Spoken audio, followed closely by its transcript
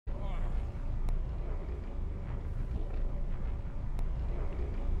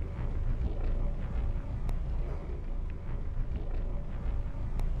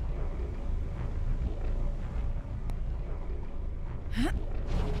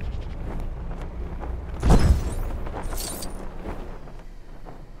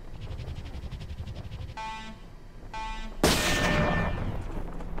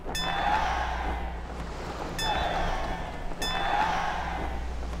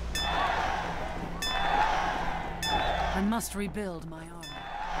I must rebuild my armor.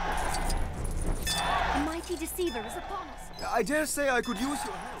 A mighty deceiver is upon us. I dare say I could use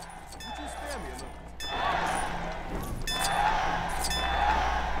your help. Would you spare me a moment?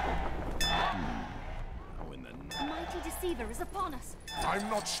 A mighty deceiver is upon us. I'm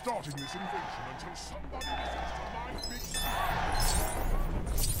not starting this invasion until somebody listens to my big speech.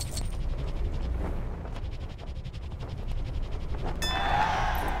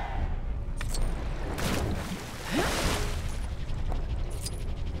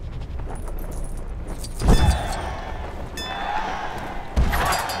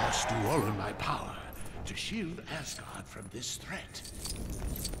 I must do all in my power to shield Asgard from this threat.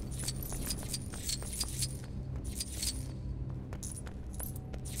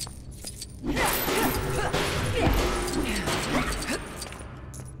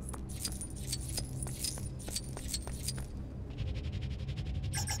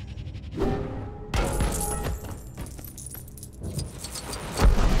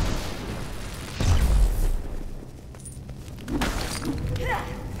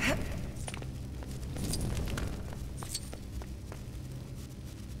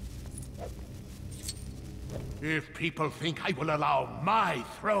 If people think I will allow my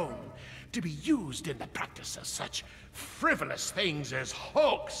throne to be used in the practice of such frivolous things as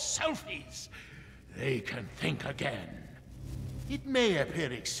Hulk selfies, they can think again. It may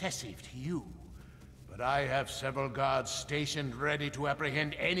appear excessive to you, but I have several guards stationed ready to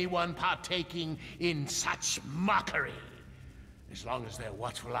apprehend anyone partaking in such mockery. As long as their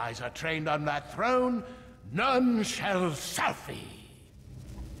watchful eyes are trained on that throne, none shall selfie.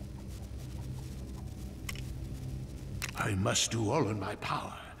 I must do all in my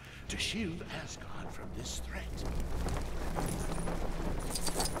power to shield Asgard from this threat.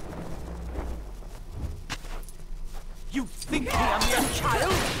 You think I am mere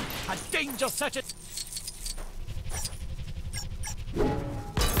child? A danger such as...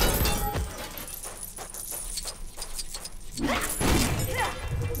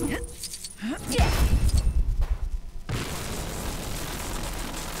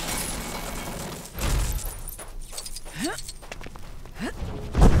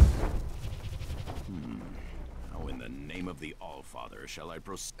 How in the name of the Allfather shall I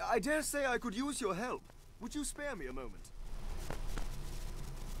proceed? I dare say I could use your help. Would you spare me a moment?